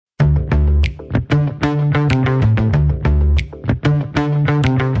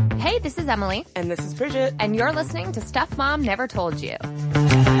Emily. And this is Bridget. And you're listening to Stuff Mom Never Told You.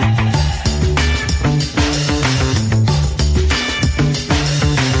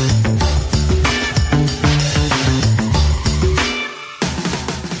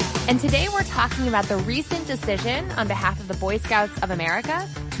 And today we're talking about the recent decision on behalf of the Boy Scouts of America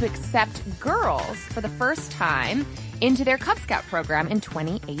to accept girls for the first time into their Cub Scout program in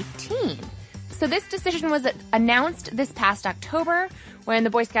 2018. So this decision was announced this past October when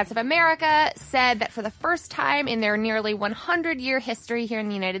the Boy Scouts of America said that for the first time in their nearly 100-year history here in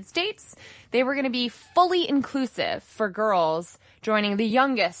the United States, they were going to be fully inclusive for girls joining the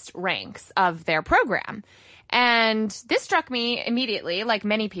youngest ranks of their program. And this struck me immediately, like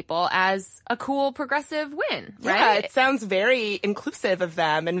many people, as a cool progressive win, right? Yeah, it sounds very inclusive of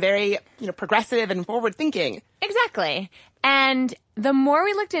them and very, progressive and forward-thinking. Exactly. And the more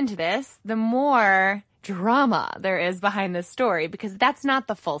we looked into this, the more drama there is behind this story, because that's not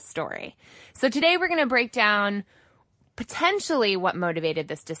the full story. So today we're going to break down potentially what motivated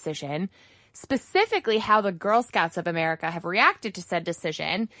this decision, specifically how the Girl Scouts of America have reacted to said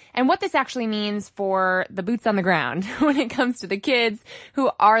decision, and what this actually means for the boots on the ground when it comes to the kids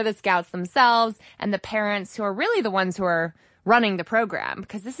who are the Scouts themselves and the parents who are really the ones who are running the program,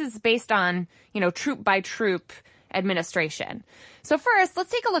 because this is based on, troop by troop administration. So first,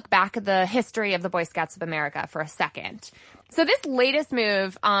 let's take a look back at the history of the Boy Scouts of America for a second. So this latest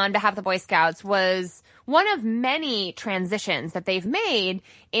move on behalf of the Boy Scouts was one of many transitions that they've made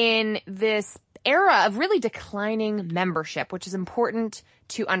in this era of really declining membership, which is important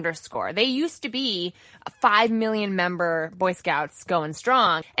to underscore. They used to be a 5 million member Boy Scouts going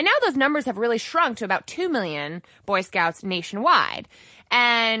strong, and now those numbers have really shrunk to about 2 million Boy Scouts nationwide.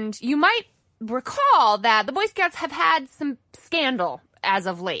 And you might recall that the Boy Scouts have had some scandal as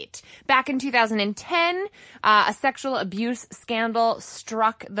of late. Back in 2010, a sexual abuse scandal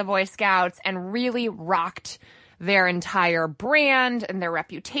struck the Boy Scouts and really rocked their entire brand and their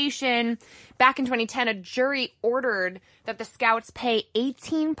reputation. Back in 2010, a jury ordered that the Scouts pay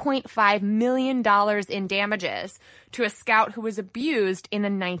 $18.5 million in damages to a Scout who was abused in the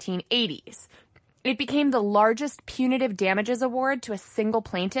 1980s. It became the largest punitive damages award to a single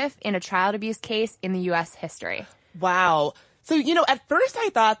plaintiff in a child abuse case in the U.S. history. Wow. So, at first I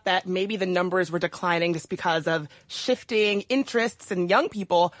thought that maybe the numbers were declining just because of shifting interests in young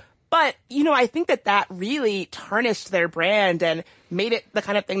people. But, I think that really tarnished their brand and made it the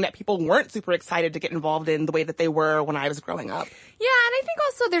kind of thing that people weren't super excited to get involved in the way that they were when I was growing up. Yeah, and I think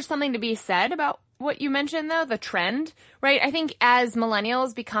also there's something to be said about what you mentioned, though, the trend, right? I think as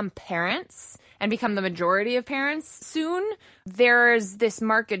millennials become parents and become the majority of parents soon, there's this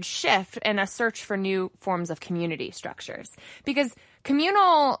marked shift and a search for new forms of community structures. Because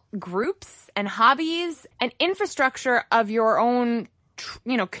communal groups and hobbies and infrastructure of your own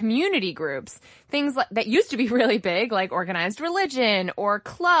community groups, things that used to be really big, like organized religion or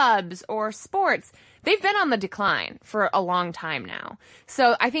clubs or sports, they've been on the decline for a long time now.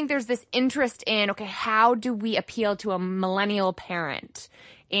 So I think there's this interest in, okay, how do we appeal to a millennial parent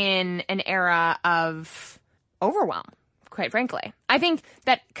in an era of overwhelm, quite frankly? I think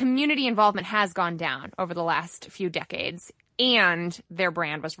that community involvement has gone down over the last few decades, and their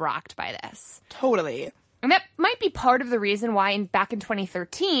brand was rocked by this. Totally. And that might be part of the reason why back in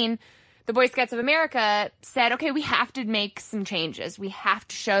 2013, the Boy Scouts of America said, okay, we have to make some changes. We have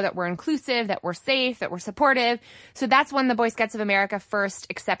to show that we're inclusive, that we're safe, that we're supportive. So that's when the Boy Scouts of America first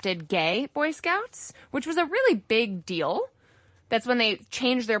accepted gay Boy Scouts, which was a really big deal. That's when they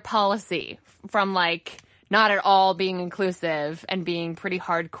changed their policy from not at all being inclusive and being pretty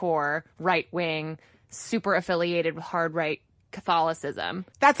hardcore, right-wing, super affiliated with hard right Catholicism.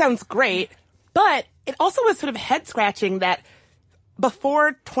 That sounds great. But it also was sort of head-scratching that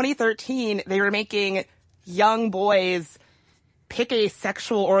before 2013, they were making young boys pick a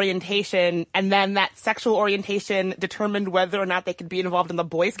sexual orientation, and then that sexual orientation determined whether or not they could be involved in the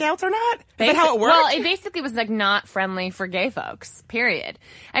Boy Scouts or not? Is that how it worked? Well, it basically was not friendly for gay folks, period.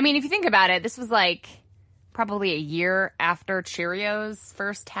 I mean, if you think about it, this was probably a year after Cheerios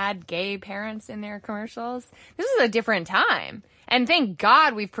first had gay parents in their commercials. This was a different time. And thank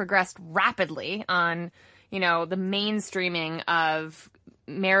God we've progressed rapidly on, the mainstreaming of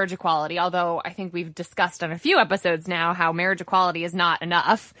marriage equality, although I think we've discussed on a few episodes now how marriage equality is not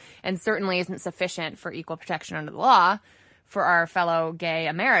enough and certainly isn't sufficient for equal protection under the law for our fellow gay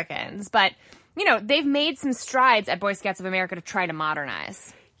Americans. But, they've made some strides at Boy Scouts of America to try to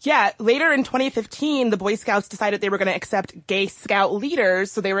modernize. Yeah, later in 2015, the Boy Scouts decided they were going to accept gay scout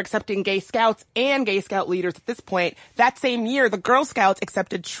leaders, so they were accepting gay scouts and gay scout leaders at this point. That same year, the Girl Scouts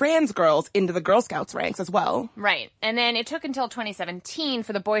accepted trans girls into the Girl Scouts ranks as well. Right. And then it took until 2017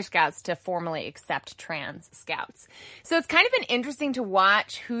 for the Boy Scouts to formally accept trans scouts. So it's kind of been interesting to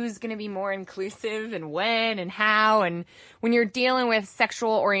watch who's going to be more inclusive and when and how. And when you're dealing with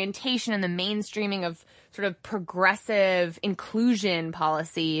sexual orientation and the mainstreaming of sort of progressive inclusion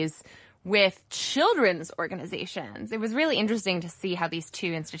policies with children's organizations. It was really interesting to see how these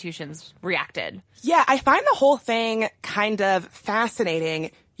two institutions reacted. Yeah, I find the whole thing kind of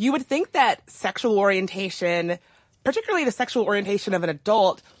fascinating. You would think that sexual orientation, particularly the sexual orientation of an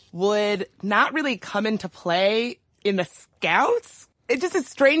adult, would not really come into play in the Scouts. It just is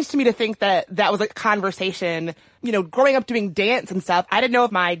strange to me to think that that was a conversation, you know, growing up doing dance and stuff. I didn't know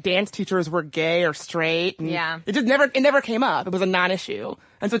if my dance teachers were gay or straight. And yeah. It never came up. It was a non-issue.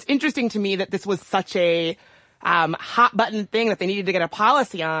 And so it's interesting to me that this was such a hot button thing that they needed to get a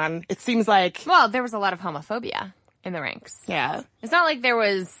policy on. It seems like... Well, there was a lot of homophobia in the ranks. Yeah. It's not like there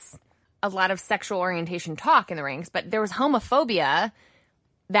was a lot of sexual orientation talk in the ranks, but there was homophobia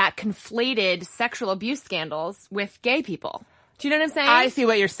that conflated sexual abuse scandals with gay people. Do you know what I'm saying? I see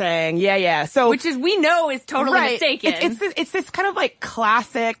what you're saying. Yeah. So, which is, we know is totally mistaken. It's this kind of like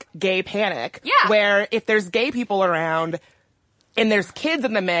classic gay panic. Yeah. Where if there's gay people around and there's kids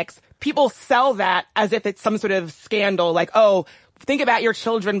in the mix, people sell that as if it's some sort of scandal. Like, oh, think about your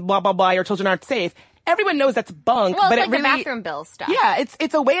children, blah, blah, blah, your children aren't safe. Everyone knows that's bunk. Well, it's but like it really, the bathroom bill stuff. Yeah,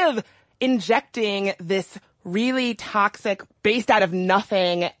 it's a way of injecting this really toxic, based out of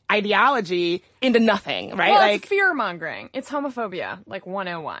nothing ideology into nothing, right? Well, like, it's fear-mongering. It's homophobia, like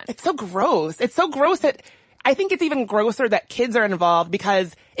 101. It's so gross. It's so gross that I think it's even grosser that kids are involved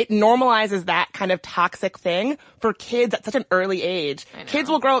because it normalizes that kind of toxic thing for kids at such an early age. Kids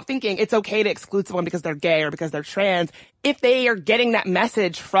will grow up thinking it's okay to exclude someone because they're gay or because they're trans if they are getting that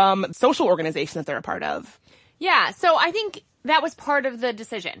message from social organizations that they're a part of. Yeah, so I think that was part of the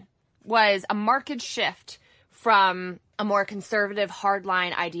decision, was a marked shift from a more conservative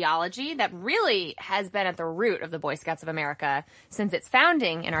hardline ideology that really has been at the root of the Boy Scouts of America since its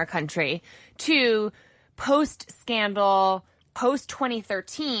founding in our country to post-scandal,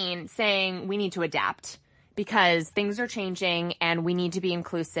 post-2013 saying we need to adapt because things are changing and we need to be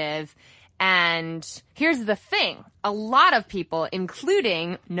inclusive. And here's the thing. A lot of people,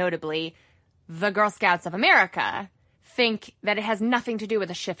 including, notably, the Girl Scouts of America, think that it has nothing to do with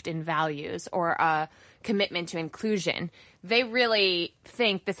a shift in values or a commitment to inclusion. They really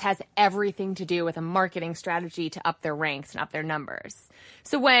think this has everything to do with a marketing strategy to up their ranks and up their numbers.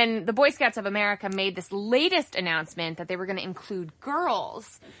 So when the Boy Scouts of America made this latest announcement that they were going to include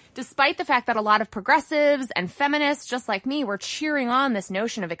girls, despite the fact that a lot of progressives and feminists just like me were cheering on this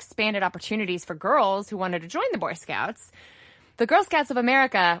notion of expanded opportunities for girls who wanted to join the Boy Scouts, the Girl Scouts of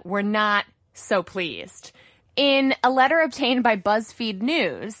America were not so pleased. In a letter obtained by BuzzFeed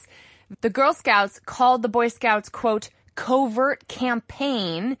News, the Girl Scouts called the Boy Scouts, quote, covert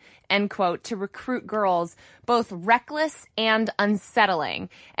campaign, end quote, to recruit girls, both reckless and unsettling,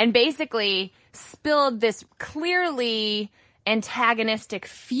 and basically spilled this clearly antagonistic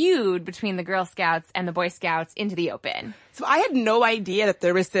feud between the Girl Scouts and the Boy Scouts into the open. So I had no idea that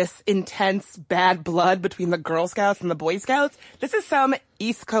there was this intense bad blood between the Girl Scouts and the Boy Scouts. This is some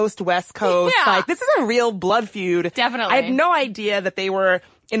East Coast, West Coast. Yeah. Like, this is a real blood feud. Definitely. I had no idea that they were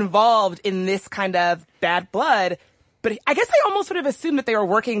involved in this kind of bad blood. But I guess I almost would have assumed that they were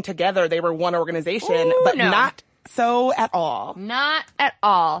working together. They were one organization, but no. not so at all. Not at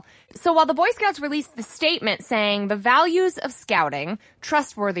all. So while the Boy Scouts released the statement saying the values of scouting,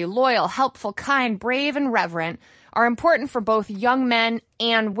 trustworthy, loyal, helpful, kind, brave, and reverent, are important for both young men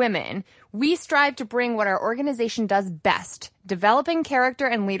and women, we strive to bring what our organization does best, developing character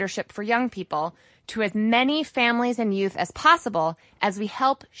and leadership for young people, to as many families and youth as possible as we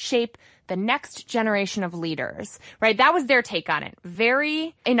help shape the next generation of leaders. Right? That was their take on it.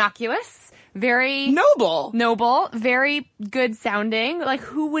 Very innocuous, very noble, very good sounding. Like,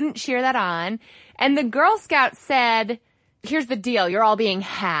 who wouldn't cheer that on? And the Girl Scouts said, here's the deal. You're all being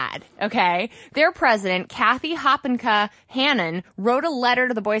had, okay? Their president, Kathy Hoppenka Hannon, wrote a letter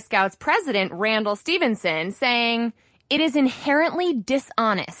to the Boy Scouts president, Randall Stevenson, saying, it is inherently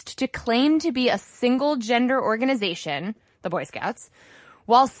dishonest to claim to be a single-gender organization, the Boy Scouts,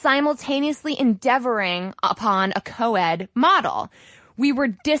 while simultaneously endeavoring upon a co-ed model. We were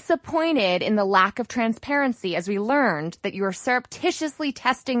disappointed in the lack of transparency as we learned that you are surreptitiously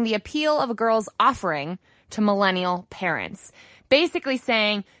testing the appeal of a girl's offering to millennial parents. Basically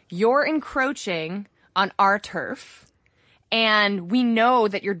saying, you're encroaching on our turf, And we know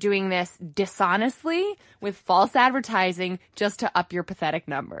that you're doing this dishonestly with false advertising just to up your pathetic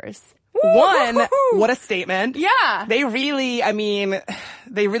numbers. One, what a statement. Yeah. They really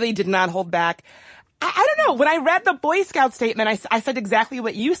did not hold back. I don't know. When I read the Boy Scout statement, I said exactly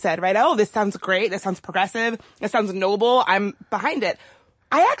what you said, right? Oh, this sounds great. This sounds progressive. This sounds noble. I'm behind it.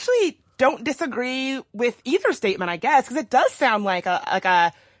 I actually don't disagree with either statement, I guess, because it does sound like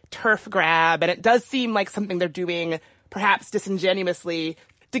a turf grab, and it does seem like something they're doing perhaps disingenuously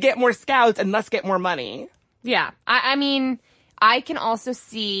to get more scouts and thus get more money. Yeah. I mean, I can also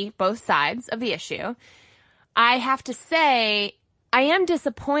see both sides of the issue. I have to say, I am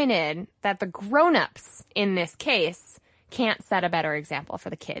disappointed that the grown-ups in this case can't set a better example for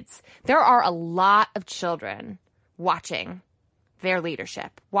the kids. There are a lot of children watching their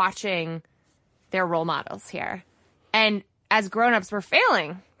leadership, watching their role models here. And as grown-ups, we're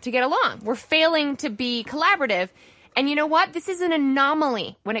failing to get along. We're failing to be collaborative. And you know what? This is an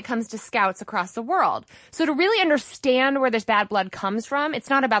anomaly when it comes to scouts across the world. So to really understand where this bad blood comes from, it's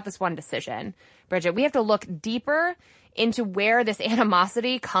not about this one decision, Bridget. We have to look deeper into where this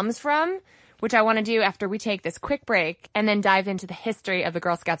animosity comes from, which I want to do after we take this quick break and then dive into the history of the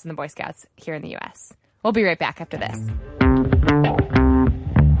Girl Scouts and the Boy Scouts here in the U.S. We'll be right back after this.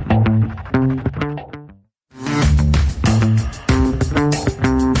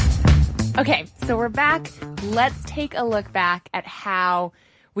 Okay, so we're back. Let's take a look back at how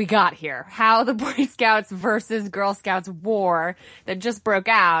we got here, how the Boy Scouts versus Girl Scouts war that just broke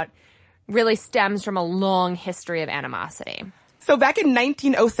out really stems from a long history of animosity. So back in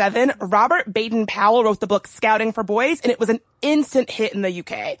 1907, Robert Baden-Powell wrote the book Scouting for Boys, and it was an instant hit in the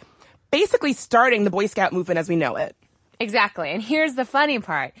UK, basically starting the Boy Scout movement as we know it. Exactly, and here's the funny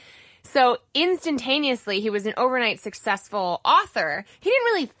part. So instantaneously, he was an overnight successful author. He didn't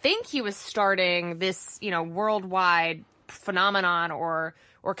really think he was starting this, worldwide phenomenon or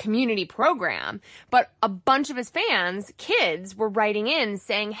community program. But a bunch of his fans, kids, were writing in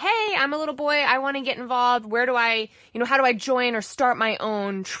saying, hey, I'm a little boy. I want to get involved. Where do I, how do I join or start my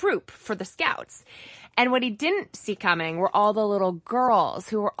own troop for the Scouts? And what he didn't see coming were all the little girls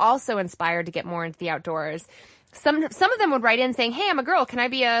who were also inspired to get more into the outdoors. Some of them would write in saying, hey, I'm a girl. Can I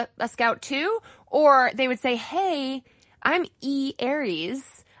be a scout too? Or they would say, hey, I'm E. Aries.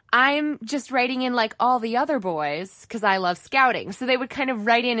 I'm just writing in like all the other boys because I love scouting. So they would kind of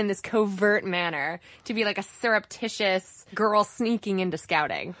write in this covert manner to be like a surreptitious girl sneaking into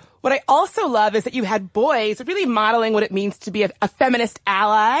scouting. What I also love is that you had boys really modeling what it means to be a feminist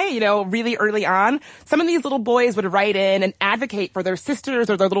ally, really early on. Some of these little boys would write in and advocate for their sisters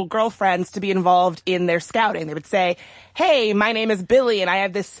or their little girlfriends to be involved in their scouting. They would say, hey, my name is Billy and I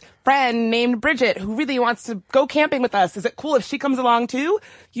have this friend named Bridget who really wants to go camping with us. Is it cool if she comes along too?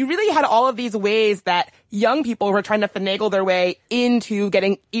 You really had all of these ways that young people were trying to finagle their way into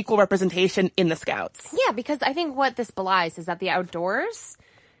getting equal representation in the Scouts. Yeah, because I think what this belies is that the outdoors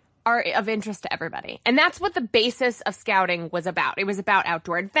are of interest to everybody. And that's what the basis of scouting was about. It was about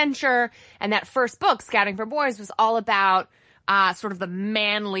outdoor adventure. And that first book, Scouting for Boys, was all about sort of the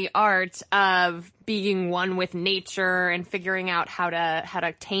manly art of being one with nature and figuring out how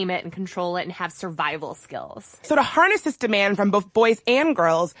to tame it and control it and have survival skills. So to harness this demand from both boys and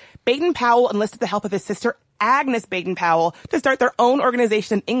girls, Baden-Powell enlisted the help of his sister Agnes Baden-Powell to start their own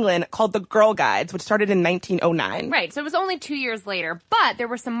organization in England called the Girl Guides, which started in 1909. Right, so it was only 2 years later, but there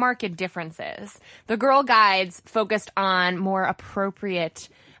were some marked differences. The Girl Guides focused on more appropriate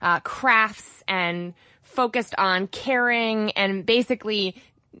crafts and focused on caring and basically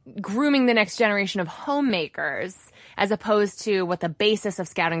grooming the next generation of homemakers as opposed to what the basis of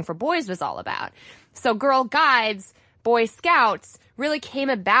Scouting for Boys was all about. So Girl Guides, Boy Scouts really came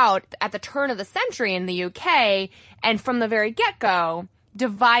about at the turn of the century in the UK and from the very get-go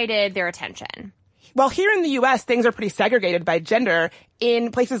divided their attention. Well, here in the U.S., things are pretty segregated by gender.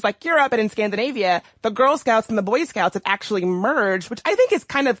 In places like Europe and in Scandinavia, the Girl Scouts and the Boy Scouts have actually merged, which I think is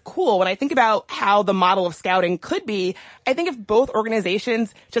kind of cool. When I think about how the model of scouting could be, I think if both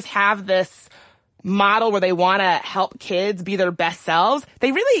organizations just have this model where they want to help kids be their best selves,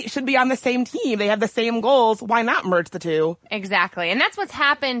 they really should be on the same team. They have the same goals. Why not merge the two? Exactly. And that's what's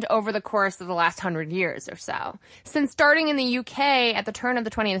happened over the course of the last 100 years or so. Since starting in the UK at the turn of the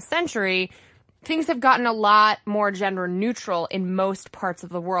 20th century, things have gotten a lot more gender neutral in most parts of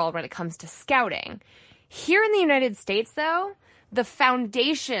the world when it comes to scouting. Here in the United States, though, the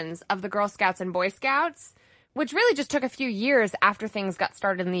foundations of the Girl Scouts and Boy Scouts, which really just took a few years after things got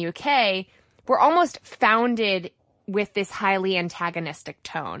started in the UK, were almost founded with this highly antagonistic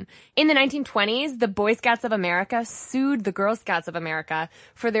tone. In the 1920s, the Boy Scouts of America sued the Girl Scouts of America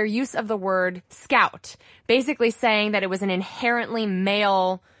for their use of the word scout, basically saying that it was an inherently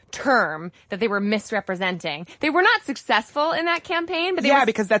male term that they were misrepresenting. They were not successful in that campaign, but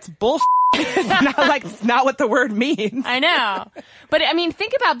because that's bullshit. It's not what the word means. I know. But I mean,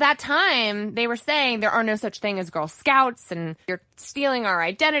 think about that time. They were saying there are no such thing as Girl Scouts, and you're stealing our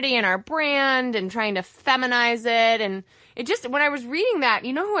identity and our brand and trying to feminize it. And it just, when I was reading that,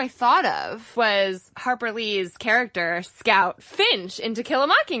 you know who I thought of was Harper Lee's character, Scout Finch, in To Kill a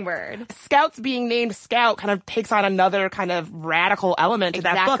Mockingbird. Scouts being named Scout kind of takes on another kind of radical element to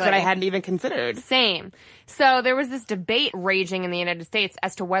that book that I hadn't even considered. Same. So there was this debate raging in the United States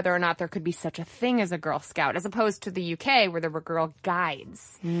as to whether or not there could be such a thing as a Girl Scout, as opposed to the UK where there were Girl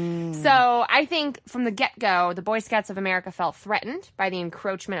Guides. So I think from the get-go, the Boy Scouts of America felt threatened by the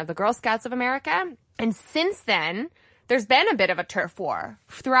encroachment of the Girl Scouts of America. And since then, there's been a bit of a turf war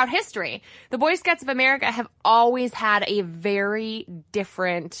throughout history. The Boy Scouts of America have always had a very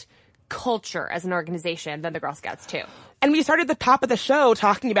different culture as an organization than the Girl Scouts too. And we started the top of the show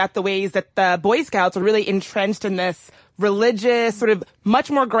talking about the ways that the Boy Scouts were really entrenched in this religious, sort of much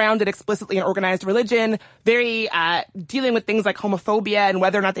more grounded explicitly in organized religion, very dealing with things like homophobia and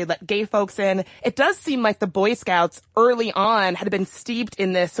whether or not they let gay folks in. It does seem like the Boy Scouts early on had been steeped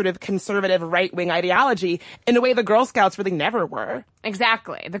in this sort of conservative right-wing ideology in a way the Girl Scouts really never were.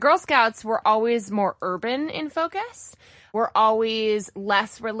 Exactly. The Girl Scouts were always more urban in focus. Were always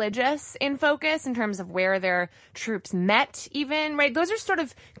less religious in focus in terms of where their troops met even, right? Those are sort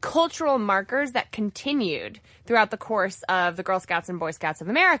of cultural markers that continued throughout the course of the Girl Scouts and Boy Scouts of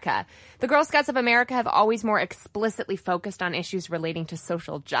America. The Girl Scouts of America have always more explicitly focused on issues relating to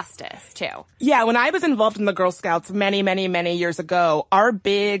social justice, too. Yeah, when I was involved in the Girl Scouts many, many, many years ago, our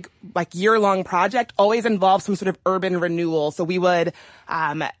big, year-long project always involved some sort of urban renewal. So we would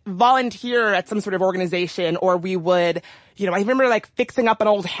volunteer at some sort of organization, or we would, I remember fixing up an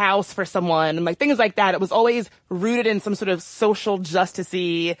old house for someone and things like that. It was always rooted in some sort of social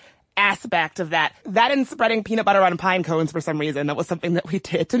justice-y aspect of that. That and spreading peanut butter on pine cones for some reason. That was something that we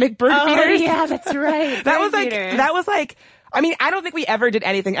did to make bird feeders. Oh, yeah, that's right. that was I don't think we ever did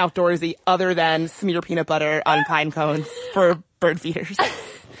anything outdoorsy other than smear peanut butter on pine cones for bird feeders.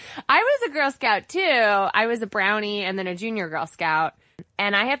 I was a Girl Scout too. I was a brownie and then a junior Girl Scout.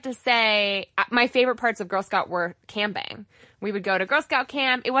 And I have to say, my favorite parts of Girl Scout were camping. We would go to Girl Scout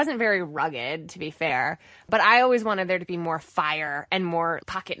camp. It wasn't very rugged, to be fair, but I always wanted there to be more fire and more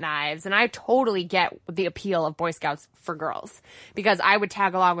pocket knives. And I totally get the appeal of Boy Scouts for girls, because I would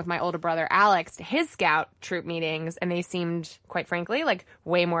tag along with my older brother Alex to his Scout troop meetings, and they seemed, quite frankly,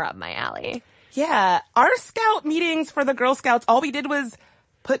 way more up my alley. Yeah. Our Scout meetings for the Girl Scouts, all we did was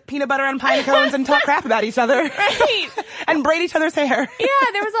put peanut butter on pine cones and talk crap about each other. Right. And braid each other's hair.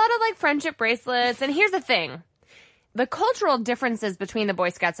 Yeah, there was a lot of friendship bracelets. And here's the thing. The cultural differences between the Boy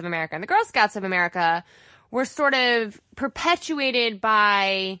Scouts of America and the Girl Scouts of America were sort of perpetuated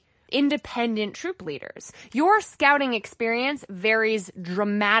by independent troop leaders. Your scouting experience varies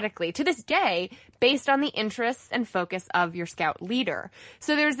dramatically to this day based on the interests and focus of your scout leader.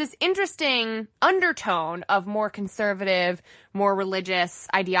 So there's this interesting undertone of more conservative, more religious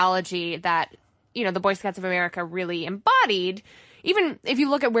ideology that, the Boy Scouts of America really embodied. Even if you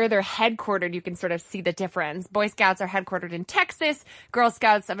look at where they're headquartered, you can sort of see the difference. Boy Scouts are headquartered in Texas. Girl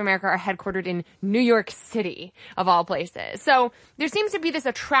Scouts of America are headquartered in New York City, of all places. So there seems to be this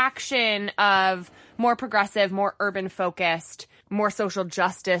attraction of more progressive, more urban-focused, more social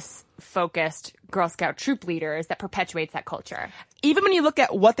justice-focused Girl Scout troop leaders that perpetuates that culture. Even when you look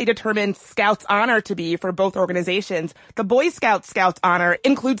at what they determine Scouts honor to be for both organizations, the Boy Scouts honor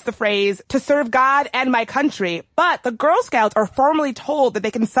includes the phrase, to serve God and my country, but the Girl Scouts are formally told that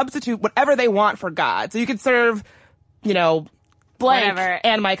they can substitute whatever they want for God. So you could serve, whatever,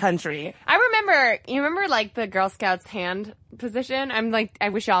 and my country. You remember the Girl Scouts hand position? I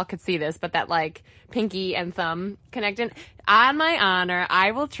wish y'all could see this, but that pinky and thumb connected. On my honor,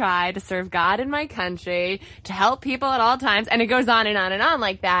 I will try to serve God and my country, to help people at all times. And it goes on and on and on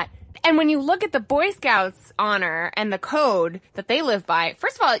like that. And when you look at the Boy Scouts honor and the code that they live by,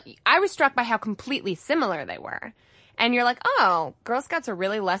 first of all, I was struck by how completely similar they were. And you're like, oh, Girl Scouts are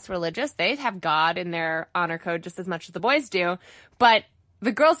really less religious. They have God in their honor code just as much as the boys do. But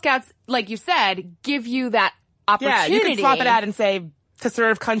the Girl Scouts, like you said, give you that opportunity. Yeah, you can swap it out and say, to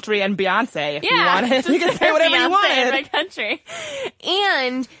serve country and Beyonce if you want it. You can say whatever you want. In my country.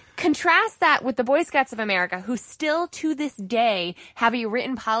 And contrast that with the Boy Scouts of America, who still to this day have a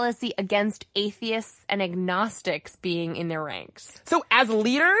written policy against atheists and agnostics being in their ranks. So as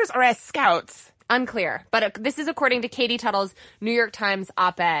leaders or as scouts? Unclear. But this is according to Katie Tuttle's New York Times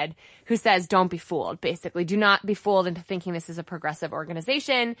op-ed, who says, don't be fooled, basically. Do not be fooled into thinking this is a progressive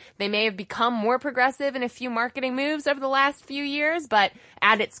organization. They may have become more progressive in a few marketing moves over the last few years, but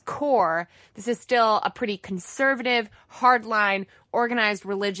at its core, this is still a pretty conservative, hardline, organized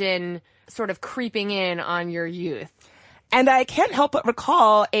religion sort of creeping in on your youth. And I can't help but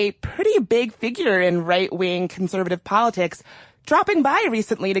recall a pretty big figure in right-wing conservative politics dropping by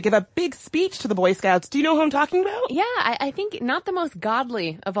recently to give a big speech to the Boy Scouts. Do you know who I'm talking about? Yeah, I think not the most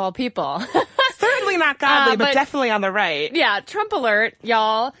godly of all people. Certainly not godly, but definitely on the right. Yeah, Trump alert,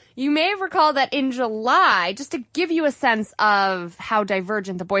 y'all. You may recall that in July, just to give you a sense of how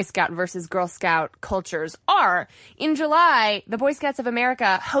divergent the Boy Scout versus Girl Scout cultures are, in July, the Boy Scouts of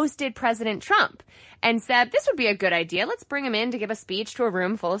America hosted President Trump and said, this would be a good idea. Let's bring him in to give a speech to a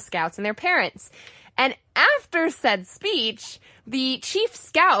room full of scouts and their parents. And after said speech, the chief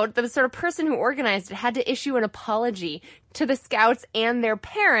scout, the sort of person who organized it, had to issue an apology to the scouts and their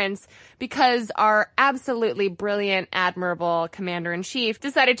parents because our absolutely brilliant, admirable commander-in-chief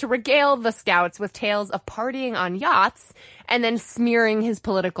decided to regale the scouts with tales of partying on yachts and then smearing his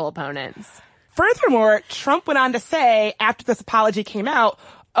political opponents. Furthermore, Trump went on to say, after this apology came out,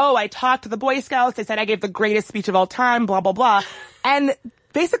 oh, I talked to the Boy Scouts, they said I gave the greatest speech of all time, blah, blah, blah. And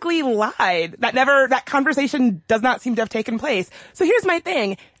basically lied. That conversation does not seem to have taken place. So here's my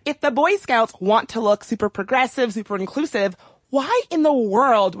thing. If the Boy Scouts want to look super progressive, super inclusive, why in the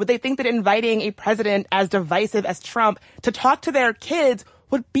world would they think that inviting a president as divisive as Trump to talk to their kids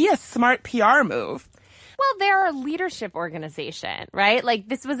would be a smart PR move? Well, they're a leadership organization, right? Like,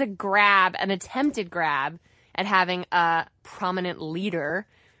 this was an attempted grab at having a prominent leader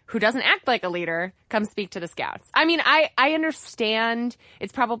who doesn't act like a leader come speak to the scouts. I mean, I understand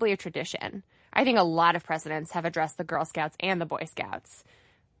it's probably a tradition. I think a lot of presidents have addressed the Girl Scouts and the Boy Scouts.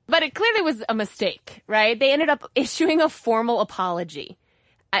 But it clearly was a mistake, right? They ended up issuing a formal apology.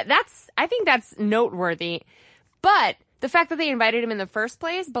 I think that's noteworthy. But the fact that they invited him in the first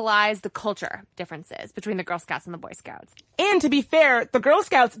place belies the culture differences between the Girl Scouts and the Boy Scouts. And to be fair, the Girl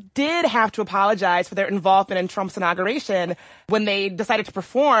Scouts did have to apologize for their involvement in Trump's inauguration when they decided to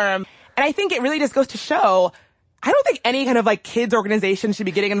perform. And I think it really just goes to show, I don't think any kind of kids organization should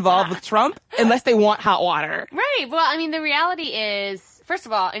be getting involved with Trump unless they want hot water. Right. Well, I mean, the reality is, first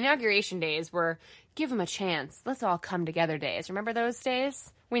of all, inauguration days were give him a chance. Let's all come together days. Remember those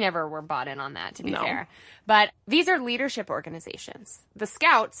days? We never were bought in on that, to be fair. But these are leadership organizations. The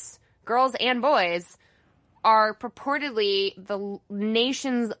Scouts, girls and boys, are purportedly the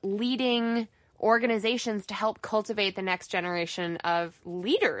nation's leading organizations to help cultivate the next generation of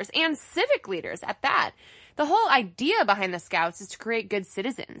leaders and civic leaders at that. The whole idea behind the Scouts is to create good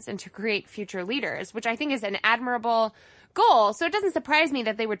citizens and to create future leaders, which I think is an admirable goal. So it doesn't surprise me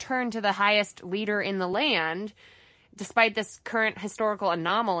that they would turn to the highest leader in the land, despite this current historical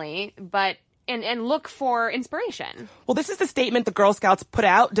anomaly, and look for inspiration. Well, this is the statement the Girl Scouts put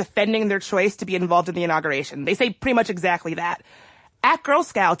out defending their choice to be involved in the inauguration. They say pretty much exactly that. At Girl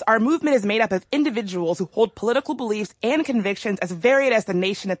Scouts, our movement is made up of individuals who hold political beliefs and convictions as varied as the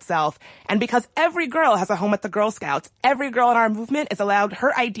nation itself. And because every girl has a home at the Girl Scouts, every girl in our movement is allowed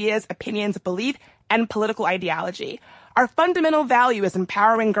her ideas, opinions, belief, and political ideology. Our fundamental value is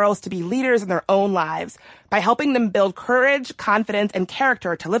empowering girls to be leaders in their own lives by helping them build courage, confidence, and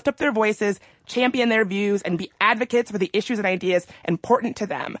character to lift up their voices, champion their views, and be advocates for the issues and ideas important to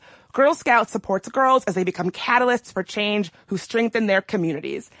them. Girl Scouts supports girls as they become catalysts for change who strengthen their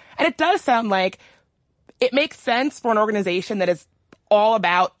communities. And it does sound like it makes sense for an organization that is all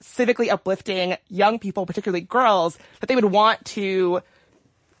about civically uplifting young people, particularly girls, that they would want to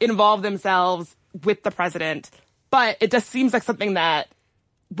involve themselves with the president. But it just seems like something that,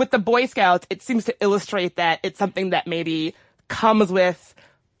 with the Boy Scouts, it seems to illustrate that it's something that maybe comes with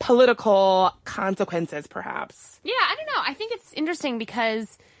political consequences, perhaps. Yeah, I don't know. I think it's interesting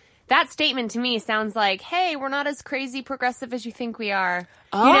because that statement to me sounds like, hey, we're not as crazy progressive as you think we are.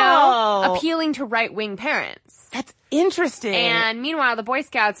 Oh. You know, appealing to right-wing parents. That's interesting. And meanwhile, the Boy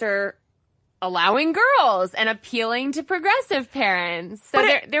Scouts are allowing girls and appealing to progressive parents. So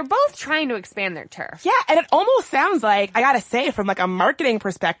they're both trying to expand their turf. Yeah, and it almost sounds like, I gotta say, from a marketing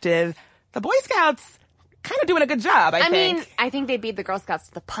perspective, the Boy Scouts kind of doing a good job, I think. Mean, I think they beat the Girl Scouts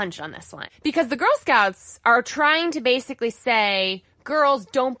to the punch on this one. Because the Girl Scouts are trying to basically say, girls,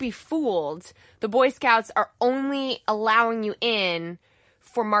 don't be fooled. The Boy Scouts are only allowing you in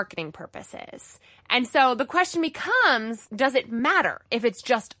for marketing purposes. And so the question becomes, does it matter if it's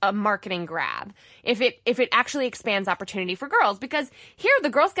just a marketing grab? If it actually expands opportunity for girls? Because here, the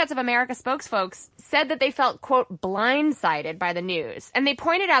Girl Scouts of America spokesfolks said that they felt, quote, blindsided by the news. And they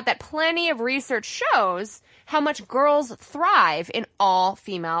pointed out that plenty of research shows how much girls thrive in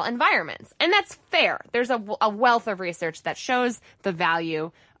all-female environments. And that's fair. There's a wealth of research that shows the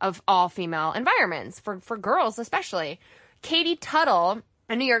value of all-female environments, for girls especially. Katie Tuttle,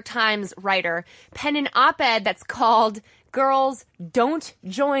 a New York Times writer, penned an op-ed that's called Girls Don't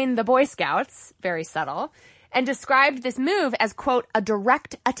Join the Boy Scouts, very subtle, and described this move as, quote, a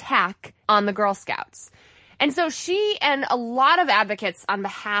direct attack on the Girl Scouts. And so she and a lot of advocates on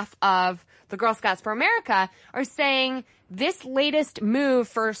behalf of the Girl Scouts for America are saying this latest move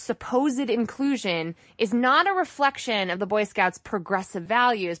for supposed inclusion is not a reflection of the Boy Scouts' progressive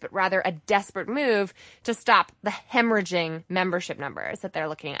values, but rather a desperate move to stop the hemorrhaging membership numbers that they're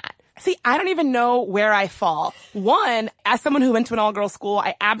looking at. See, I don't even know where I fall. One, as someone who went to an all-girls school,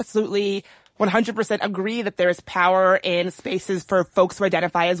 I absolutely 100% agree that there's power in spaces for folks who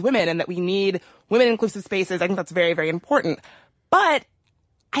identify as women and that we need women-inclusive spaces. I think that's very, very important. But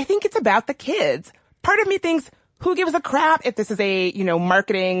I think it's about the kids. Part of me thinks, who gives a crap if this is a,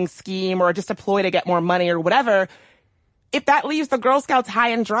 marketing scheme or just a ploy to get more money or whatever? If that leaves the Girl Scouts high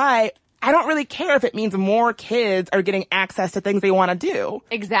and dry, I don't really care if it means more kids are getting access to things they want to do.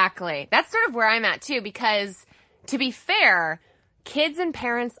 Exactly. That's sort of where I'm at, too, because to be fair, kids and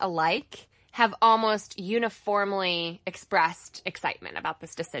parents alike have almost uniformly expressed excitement about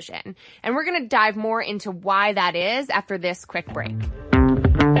this decision. And we're going to dive more into why that is after this quick break.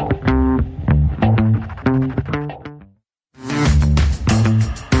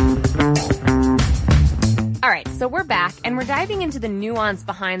 All right, so we're back, and we're diving into the nuance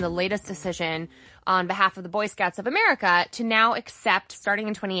behind the latest decision on behalf of the Boy Scouts of America to now accept, starting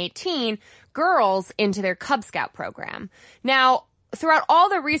in 2018, girls into their Cub Scout program. Now, throughout all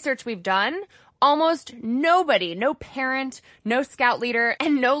the research we've done, almost nobody, no parent, no scout leader,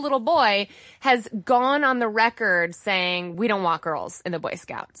 and no little boy has gone on the record saying, we don't want girls in the Boy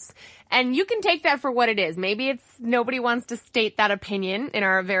Scouts. And you can take that for what it is. Maybe it's nobody wants to state that opinion in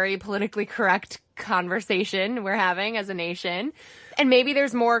our very politically correct conversation we're having as a nation. And maybe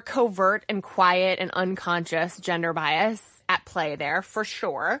there's more covert and quiet and unconscious gender bias at play there, for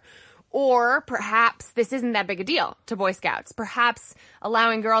sure. Or perhaps this isn't that big a deal to Boy Scouts. Perhaps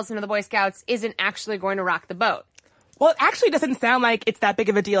allowing girls into the Boy Scouts isn't actually going to rock the boat. Well, it actually doesn't sound like it's that big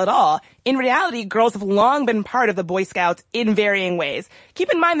of a deal at all. In reality, girls have long been part of the Boy Scouts in varying ways.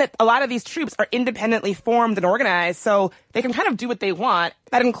 Keep in mind that a lot of these troops are independently formed and organized, so they can kind of do what they want.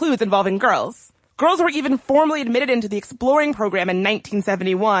 That includes involving girls. Girls were even formally admitted into the Exploring program in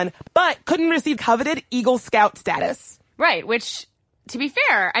 1971, but couldn't receive coveted Eagle Scout status. Right, which, to be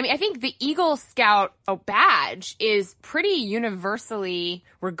fair, I think the Eagle Scout badge is pretty universally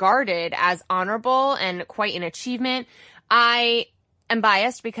regarded as honorable and quite an achievement. I am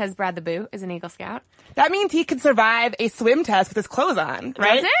biased because Brad the Boo is an Eagle Scout. That means he could survive a swim test with his clothes on,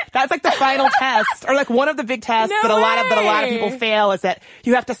 right? Is it? That's like the final test, or like one of the big tests that a lot of people fail is that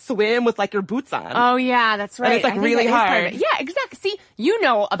you have to swim with like your boots on. Oh yeah, that's right. And it's like really hard. Yeah, exactly. See, you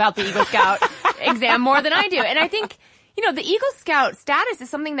know about the Eagle Scout exam more than I do. And I think, the Eagle Scout status is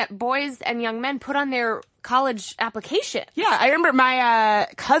something that boys and young men put on their college application. Yeah, I remember my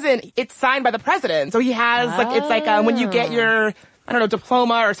cousin, it's signed by the president. So he has it's like when you get your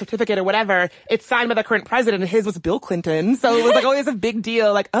diploma or certificate or whatever, it's signed by the current president, and his was Bill Clinton. So it was like always a big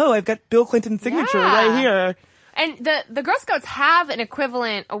deal, like, oh, I've got Bill Clinton's signature right here. And the Girl Scouts have an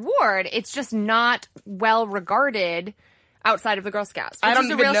equivalent award. It's just not well regarded outside of the Girl Scouts. I don't is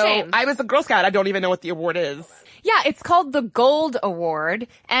a even real know. Shame. I was a Girl Scout. I don't even know what the award is. Yeah, it's called the Gold Award,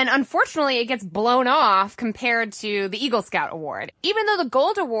 and unfortunately it gets blown off compared to the Eagle Scout Award. Even though the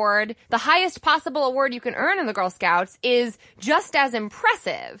Gold Award, the highest possible award you can earn in the Girl Scouts, is just as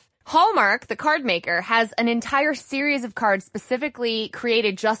impressive. Hallmark, the card maker, has an entire series of cards specifically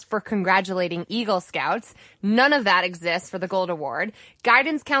created just for congratulating Eagle Scouts. None of that exists for the Gold Award.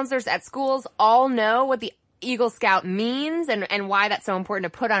 Guidance counselors at schools all know what the Eagle Scout means and why that's so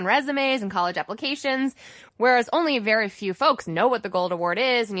important to put on resumes and college applications, whereas only very few folks know what the Gold Award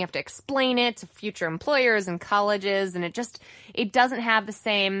is, and you have to explain it to future employers and colleges, and it doesn't have the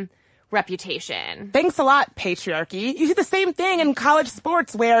same reputation. Thanks a lot, patriarchy. You see the same thing in college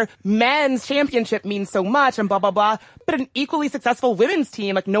sports where men's championship means so much and blah, blah, blah, but an equally successful women's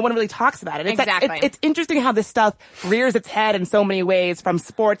team, like no one really talks about it. Exactly. It's interesting how this stuff rears its head in so many ways, from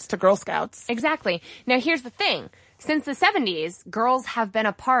sports to Girl Scouts. Exactly. Now here's the thing. Since the 70s, girls have been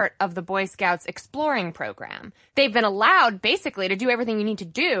a part of the Boy Scouts exploring program. They've been allowed, basically, to do everything you need to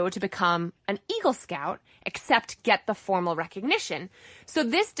do to become an Eagle Scout, except get the formal recognition. So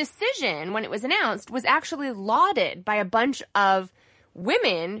this decision, when it was announced, was actually lauded by a bunch of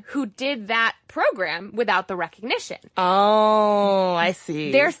women who did that program without the recognition. Oh, I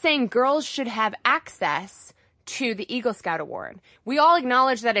see. They're saying girls should have access to the Eagle Scout Award. We all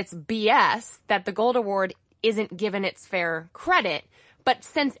acknowledge that it's BS, that the Gold Award isn't given its fair credit, but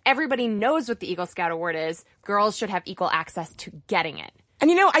since everybody knows what the Eagle Scout Award is, girls should have equal access to getting it.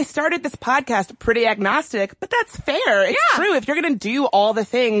 And I started this podcast pretty agnostic, but that's fair. It's true. If you're going to do all the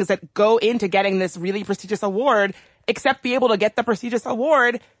things that go into getting this really prestigious award, except be able to get the prestigious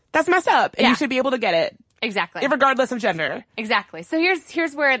award, that's messed up. And you should be able to get it. Exactly. Regardless of gender. Exactly. So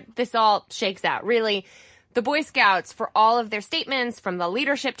here's where this all shakes out. Really, the Boy Scouts, for all of their statements, from the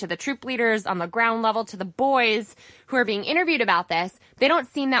leadership to the troop leaders on the ground level to the boys who are being interviewed about this, they don't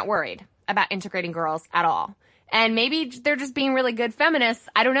seem that worried about integrating girls at all. And maybe they're just being really good feminists.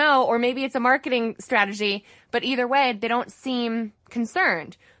 I don't know. Or maybe it's a marketing strategy. But either way, they don't seem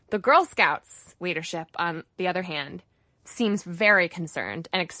concerned. The Girl Scouts leadership, on the other hand, seems very concerned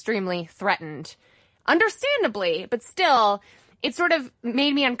and extremely threatened. Understandably, but still, it sort of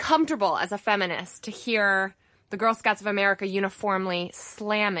made me uncomfortable as a feminist to hear the Girl Scouts of America uniformly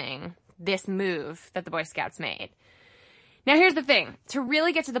slamming this move that the Boy Scouts made. Now, here's the thing. To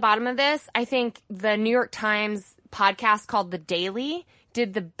really get to the bottom of this, I think the New York Times podcast called The Daily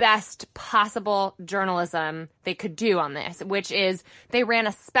did the best possible journalism they could do on this, which is they ran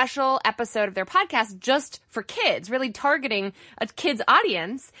a special episode of their podcast just for kids, really targeting a kids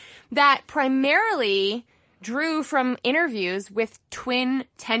audience that primarily drew from interviews with twin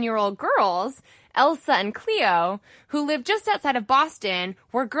 10-year-old girls, Elsa and Cleo, who live just outside of Boston,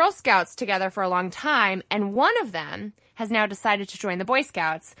 were Girl Scouts together for a long time, and one of them has now decided to join the Boy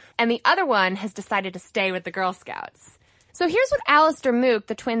Scouts, and the other one has decided to stay with the Girl Scouts. So here's what Alistair Mook,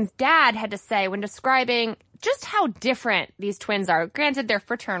 the twins' dad, had to say when describing just how different these twins are. Granted, they're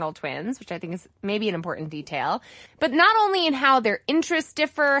fraternal twins, which I think is maybe an important detail, but not only in how their interests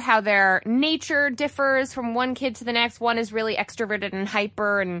differ, how their nature differs from one kid to the next. One is really extroverted and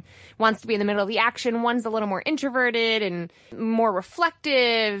hyper and wants to be in the middle of the action. One's a little more introverted and more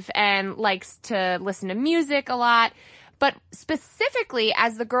reflective and likes to listen to music a lot. But specifically,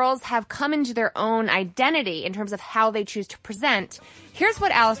 as the girls have come into their own identity in terms of how they choose to present, here's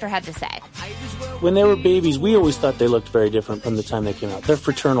what Alistair had to say. When they were babies, we always thought they looked very different from the time they came out. They're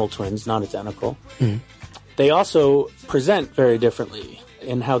fraternal twins, not identical. Mm. They also present very differently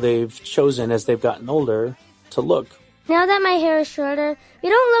in how they've chosen, as they've gotten older, to look. Now that my hair is shorter, we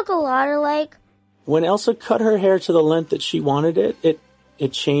don't look a lot alike. When Elsa cut her hair to the length that she wanted it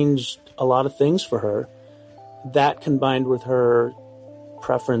changed a lot of things for her. That, combined with her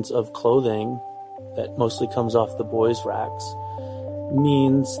preference of clothing that mostly comes off the boys' racks,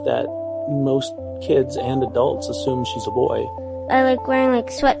 means that most kids and adults assume she's a boy. I like wearing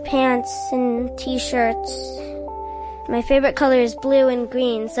sweatpants and t-shirts. My favorite color is blue and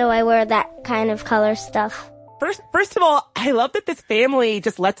green, so I wear that kind of color stuff. First of all, I love that this family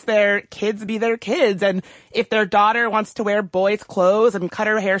just lets their kids be their kids. And if their daughter wants to wear boys' clothes and cut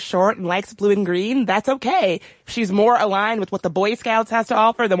her hair short and likes blue and green, that's okay. If she's more aligned with what the Boy Scouts has to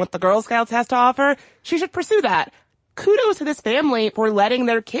offer than what the Girl Scouts has to offer, she should pursue that. Kudos to this family for letting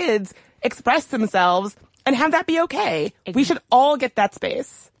their kids express themselves and have that be okay. We should all get that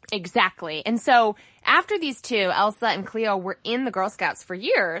space. Exactly. And so after these two, Elsa and Cleo, were in the Girl Scouts for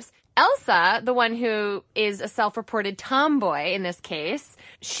years, Elsa, the one who is a self-reported tomboy in this case,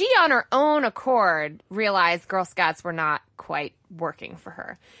 she on her own accord realized Girl Scouts were not quite working for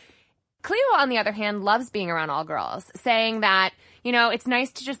her. Cleo, on the other hand, loves being around all girls, saying that, it's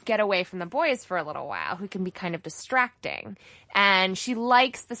nice to just get away from the boys for a little while, who can be kind of distracting. And she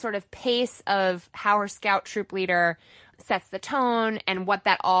likes the sort of pace of how her scout troop leader sets the tone and what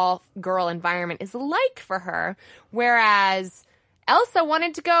that all-girl environment is like for her, whereas Elsa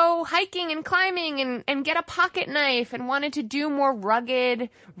wanted to go hiking and climbing and get a pocket knife and wanted to do more rugged,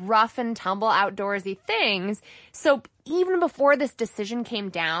 rough and tumble outdoorsy things. So even before this decision came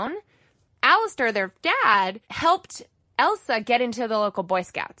down, Alistair, their dad, helped Elsa get into the local Boy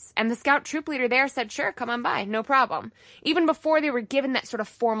Scouts. And the scout troop leader there said, sure, come on by, no problem. Even before they were given that sort of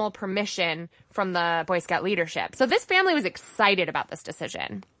formal permission from the Boy Scout leadership. So this family was excited about this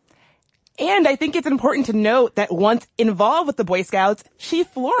decision. And I think it's important to note that once involved with the Boy Scouts, she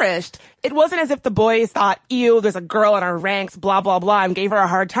flourished. It wasn't as if the boys thought, ew, there's a girl in our ranks, blah, blah, blah, and gave her a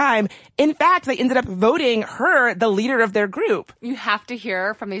hard time. In fact, they ended up voting her the leader of their group. You have to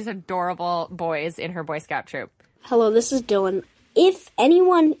hear from these adorable boys in her Boy Scout troop. Hello, this is Dylan. If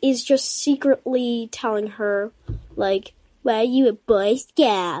anyone is just secretly telling her, like, why are you a Boy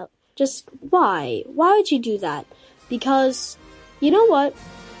Scout? Just why? Why would you do that? Because, you know what?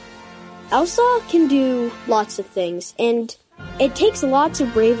 Elsa can do lots of things, and it takes lots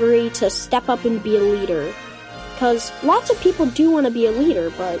of bravery to step up and be a leader. Because lots of people do want to be a leader,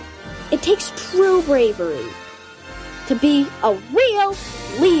 but it takes true bravery to be a real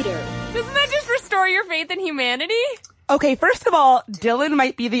leader. Doesn't that just restore your faith in humanity? Okay, first of all, Dylan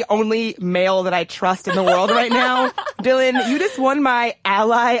might be the only male that I trust in the world right now. Dylan, you just won my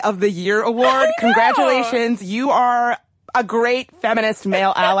Ally of the Year award. Congratulations. You are a great feminist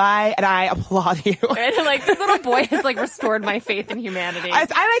male ally, and I applaud you. And like, this little boy has like restored my faith in humanity.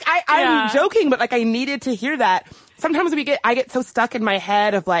 I'm joking, but like I needed to hear that. Sometimes I get so stuck in my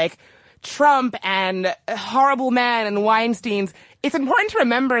head of like Trump and horrible men and Weinsteins. It's important to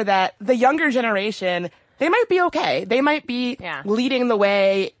remember that the younger generation, they might be okay. They might be leading the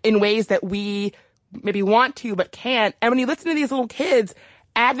way in ways that we maybe want to but can't. And when you listen to these little kids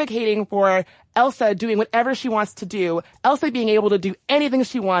advocating for Elsa doing whatever she wants to do, Elsa being able to do anything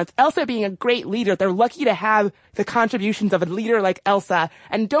she wants, Elsa being a great leader, they're lucky to have the contributions of a leader like Elsa.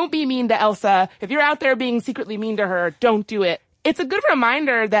 And don't be mean to Elsa. If you're out there being secretly mean to her, don't do it. It's a good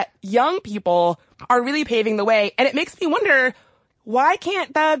reminder that young people are really paving the way. And it makes me wonder, why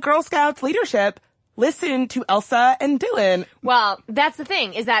can't the Girl Scouts leadership listen to Elsa and Dylan? Well, that's the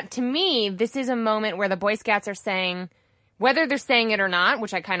thing, is that to me, this is a moment where the Boy Scouts are saying, whether they're saying it or not,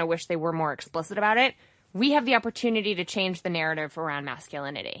 which I kind of wish they were more explicit about it, we have the opportunity to change the narrative around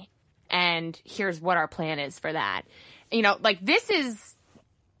masculinity. And here's what our plan is for that. You know, like Dylan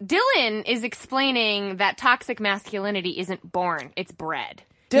is explaining that toxic masculinity isn't born, it's bred.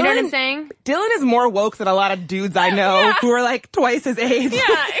 You know what I'm saying? Dylan is more woke than a lot of dudes I know who are like twice his age.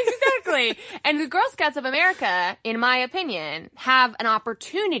 Yeah, exactly. And the Girl Scouts of America, in my opinion, have an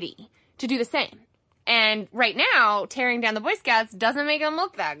opportunity to do the same. And right now, tearing down the Boy Scouts doesn't make them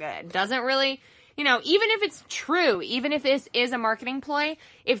look that good. Doesn't really, you know, even if it's true, even if this is a marketing ploy,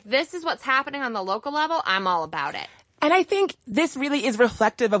 if this is what's happening on the local level, I'm all about it. And I think this really is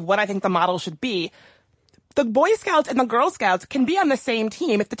reflective of what I think the model should be. The Boy Scouts and the Girl Scouts can be on the same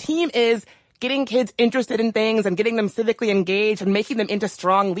team. If the team is getting kids interested in things and getting them civically engaged and making them into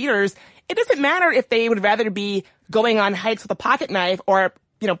strong leaders, it doesn't matter if they would rather be going on hikes with a pocket knife or,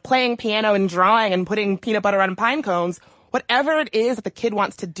 you know, playing piano and drawing and putting peanut butter on pine cones. Whatever it is that the kid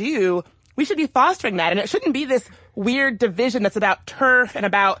wants to do, we should be fostering that. And it shouldn't be this weird division that's about turf and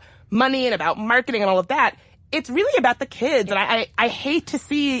about money and about marketing and all of that. It's really about the kids. And I hate to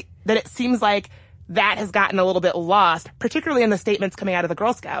see that it seems like that has gotten a little bit lost, particularly in the statements coming out of the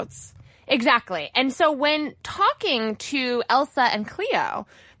Girl Scouts. Exactly. And so when talking to Elsa and Cleo,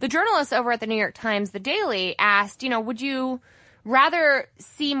 the journalists over at the New York Times, The Daily, asked, you know, would you rather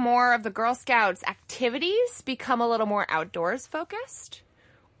see more of the Girl Scouts activities become a little more outdoors focused?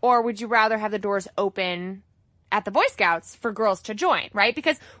 Or would you rather have the doors open at the Boy Scouts for girls to join, right?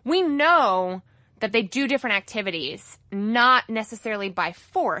 Because we know that they do different activities, not necessarily by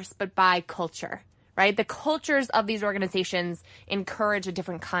force, but by culture. Right? The cultures of these organizations encourage a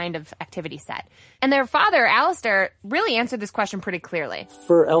different kind of activity set. And their father, Alistair, really answered this question pretty clearly.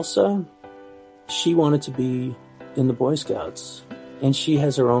 For Elsa, she wanted to be in the Boy Scouts, and she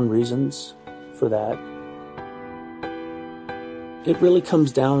has her own reasons for that. It really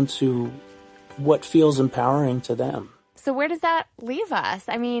comes down to what feels empowering to them. So where does that leave us?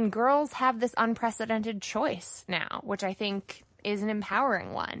 I mean, girls have this unprecedented choice now, which I think is an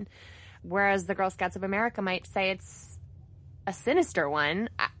empowering one. Whereas the Girl Scouts of America might say it's a sinister one.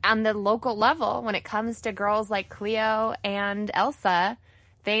 On the local level, when it comes to girls like Cleo and Elsa,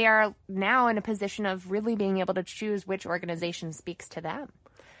 they are now in a position of really being able to choose which organization speaks to them.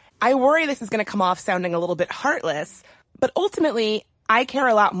 I worry this is going to come off sounding a little bit heartless, but ultimately, I care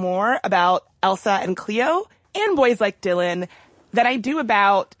a lot more about Elsa and Cleo and boys like Dylan than I do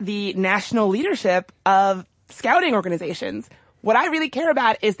about the national leadership of scouting organizations. What I really care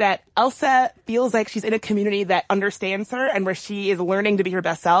about is that Elsa feels like she's in a community that understands her and where she is learning to be her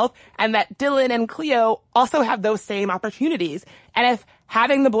best self, and that Dylan and Cleo also have those same opportunities. And if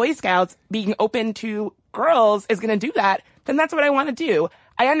having the Boy Scouts being open to girls is going to do that, then that's what I want to do.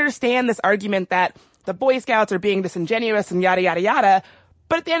 I understand this argument that the Boy Scouts are being disingenuous and yada, yada, yada,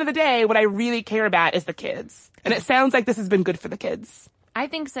 but at the end of the day, what I really care about is the kids. And it sounds like this has been good for the kids. I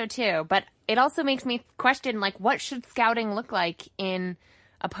think so too, but it also makes me question, like, what should scouting look like in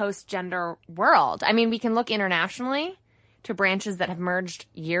a post-gender world? I mean, we can look internationally to branches that have merged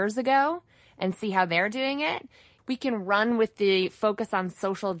years ago and see how they're doing it. We can run with the focus on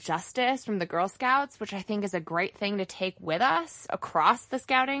social justice from the Girl Scouts, which I think is a great thing to take with us across the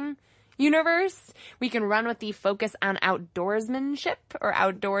scouting universe. We can run with the focus on outdoorsmanship or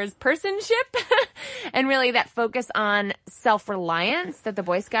outdoors personship and really that focus on self-reliance that the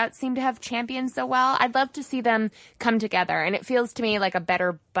Boy Scouts seem to have championed so well. I'd love to see them come together, and it feels to me like a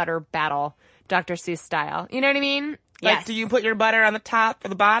better butter battle, Dr. Seuss style. You know what I mean? Like, Yes. do you put your butter on the top or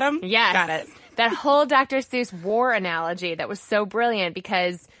the bottom? Yes. Got it. That whole Dr. Seuss war analogy that was so brilliant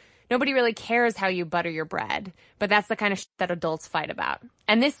because nobody really cares how you butter your bread, but that's the kind of shit that adults fight about.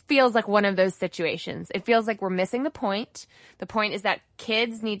 And this feels like one of those situations. It feels like we're missing the point. The point is that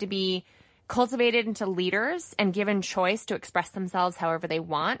kids need to be cultivated into leaders and given choice to express themselves however they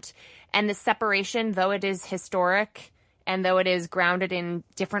want. And the separation, though it is historic and though it is grounded in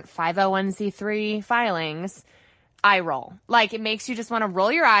different 501c3 filings, eye roll. Like, it makes you just want to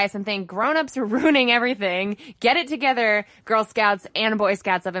roll your eyes and think grown-ups are ruining everything. Get it together, Girl Scouts and Boy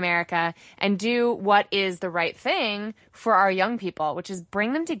Scouts of America, and do what is the right thing for our young people, which is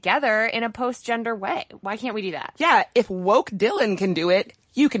bring them together in a post-gender way. Why can't we do that? Yeah, if woke Dylan can do it,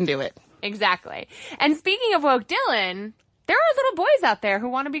 you can do it. Exactly. And speaking of woke Dylan, there are little boys out there who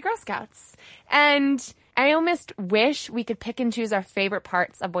want to be Girl Scouts. And I almost wish we could pick and choose our favorite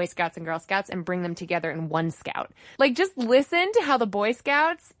parts of Boy Scouts and Girl Scouts and bring them together in one scout. Like, just listen to how the Boy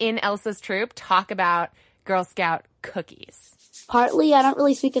Scouts in Elsa's troop talk about Girl Scout cookies. Partly, I don't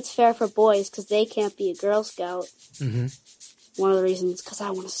really think it's fair for boys because they can't be a Girl Scout. Mm-hmm. One of the reasons because I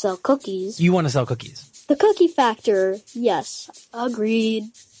want to sell cookies. You want to sell cookies. The cookie factor, yes, agreed.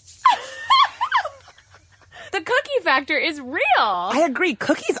 The cookie factor is real. I agree.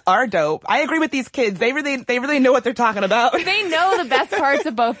 Cookies are dope. I agree with these kids. They really know what they're talking about. They know the best parts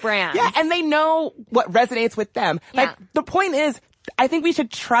of both brands. Yeah, and they know what resonates with them. Yeah. Like, the point is, I think we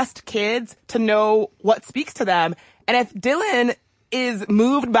should trust kids to know what speaks to them. And if Dylan is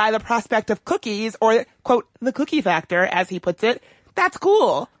moved by the prospect of cookies, or, quote, the cookie factor, as he puts it, that's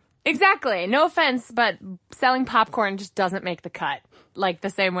cool. Exactly. No offense, but selling popcorn just doesn't make the cut. Like the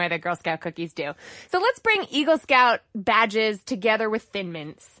same way that Girl Scout cookies do. So let's bring Eagle Scout badges together with Thin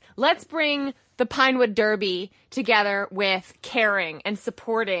Mints. Let's bring the Pinewood Derby together with caring and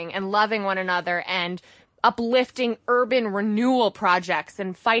supporting and loving one another and uplifting urban renewal projects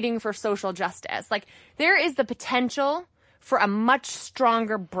and fighting for social justice. Like, there is the potential for a much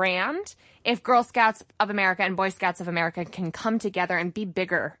stronger brand if Girl Scouts of America and Boy Scouts of America can come together and be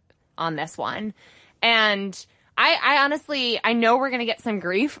bigger on this one. And I honestly, I know we're going to get some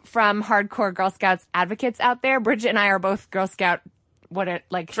grief from hardcore Girl Scouts advocates out there. Bridget and I are both Girl Scout,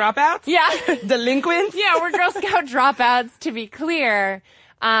 Dropouts? Yeah. Delinquents? Yeah, we're Girl Scout dropouts, to be clear.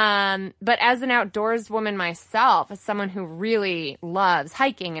 But as an outdoors woman myself, as someone who really loves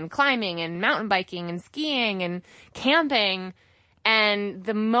hiking and climbing and mountain biking and skiing and camping, and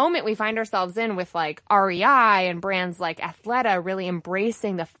the moment we find ourselves in with like REI and brands like Athleta really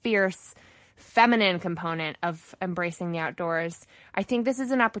embracing the fierce feminine component of embracing the outdoors, I think this is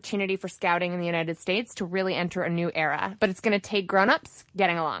an opportunity for scouting in the United States to really enter a new era. But it's going to take grown-ups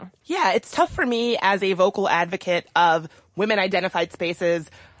getting along. Yeah, it's tough for me as a vocal advocate of women-identified spaces.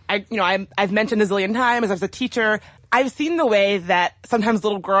 I've mentioned a zillion times as a teacher, I've seen the way that sometimes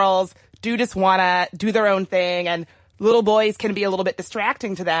little girls do just want to do their own thing, and little boys can be a little bit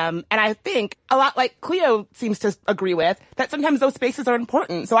distracting to them. And I think a lot like Cleo seems to agree with, that sometimes those spaces are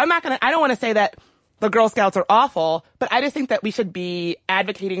important. So I don't want to say that the Girl Scouts are awful, but I just think that we should be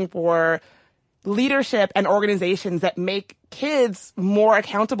advocating for leadership and organizations that make kids more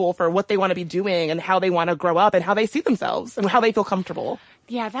accountable for what they want to be doing and how they want to grow up and how they see themselves and how they feel comfortable.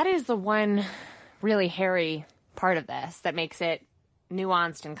 Yeah, that is the one really hairy part of this that makes it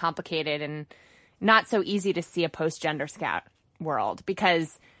nuanced and complicated and not so easy to see a post-gender scout world,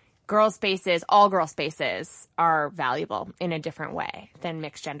 because all girl spaces are valuable in a different way than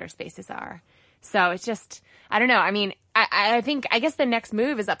mixed gender spaces are. So it's just, I don't know. I mean, I guess the next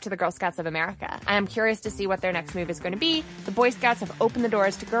move is up to the Girl Scouts of America. I am curious to see what their next move is going to be. The Boy Scouts have opened the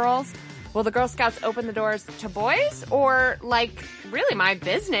doors to girls. Will the Girl Scouts open the doors to boys? Or, like, really my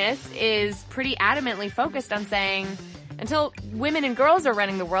business is pretty adamantly focused on saying, until women and girls are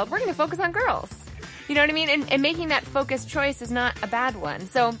running the world, we're going to focus on girls. You know what I mean? And making that focused choice is not a bad one.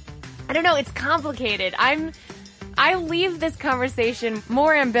 So, I don't know. It's complicated. I leave this conversation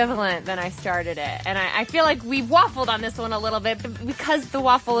more ambivalent than I started it. And I feel like we've waffled on this one a little bit because the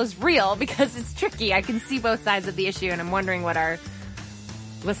waffle is real, because it's tricky. I can see both sides of the issue, and I'm wondering what our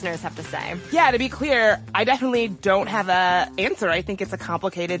listeners have to say. Yeah, to be clear, I definitely don't have an answer. I think it's a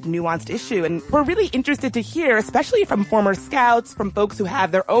complicated, nuanced issue, and we're really interested to hear, especially from former scouts, from folks who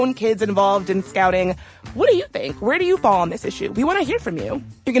have their own kids involved in scouting. What do you think? Where do you fall on this issue? We want to hear from you.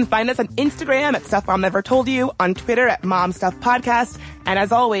 You can find us on Instagram at Stuff Mom Never Told You, on Twitter at Mom Stuff Podcast, and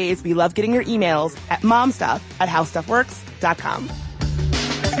as always, we love getting your emails at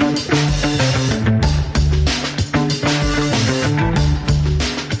momstuff@howstuffworks.com.